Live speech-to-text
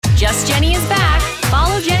Just Jenny is back.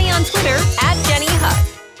 Follow Jenny on Twitter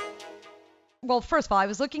 @JennyHutt. Well, first of all, I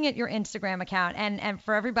was looking at your Instagram account, and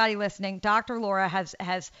for everybody listening, Dr. Laura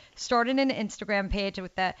has started an Instagram page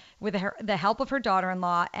with the help of her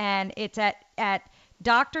daughter-in-law, and it's at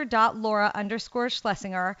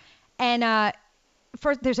dr.laura_Schlesinger, and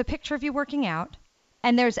first there's a picture of you working out,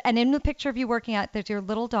 and in the picture of you working out, there's your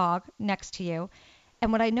little dog next to you,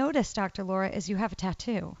 and what I noticed, Dr. Laura, is you have a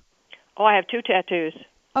tattoo. Oh, I have 2 tattoos.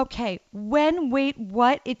 Okay,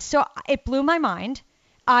 what? It blew my mind.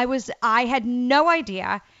 I had no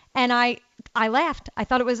idea, and I laughed. I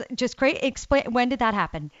thought it was just great. Explain, when did that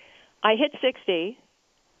happen? I hit 60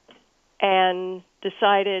 and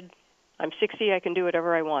decided I'm 60, I can do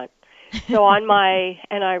whatever I want. So and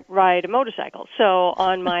I ride a motorcycle. So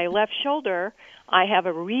on my left shoulder, I have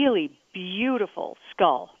a really beautiful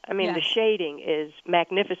skull. I mean, Yes. The shading is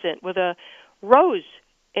magnificent with a rose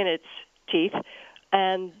in its teeth.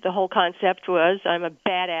 And the whole concept was I'm a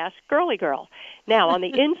badass girly girl. Now, on the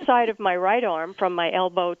inside of my right arm, from my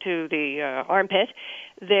elbow to the armpit,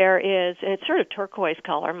 there is, and it's sort of turquoise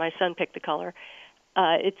color. My son picked the color.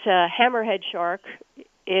 It's a hammerhead shark.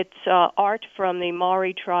 It's art from the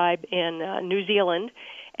Maori tribe in New Zealand,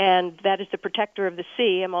 and that is the protector of the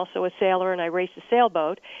sea. I'm also a sailor, and I race a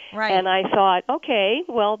sailboat. Right. And I thought, okay,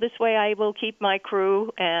 well, this way I will keep my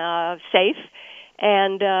crew safe.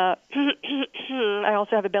 And I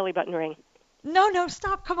also have a belly button ring. No,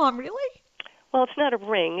 stop. Come on, really? Well, it's not a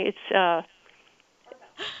ring. It's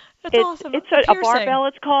That's awesome. It's a barbell,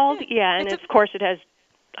 it's called. Yeah, and of course it has,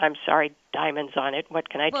 I'm sorry, diamonds on it. What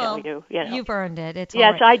can I tell you? You've earned it. It's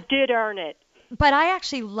yes, all right. I did earn it. But I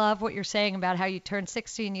actually love what you're saying about how you turned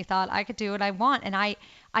 60 and you thought I could do what I want. And I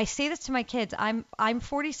say this to my kids. I'm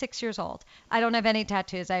 46 years old. I don't have any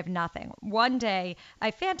tattoos. I have nothing. One day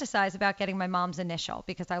I fantasize about getting my mom's initial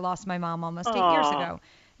because I lost my mom almost 8 years ago.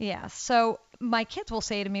 Yeah. So my kids will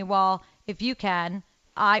say to me, well, if you can,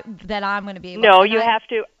 then I'm going to be able to. No, you have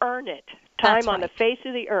to earn it. Time That's on the right. face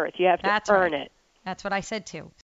of the earth. You have to earn it. That's what I said too.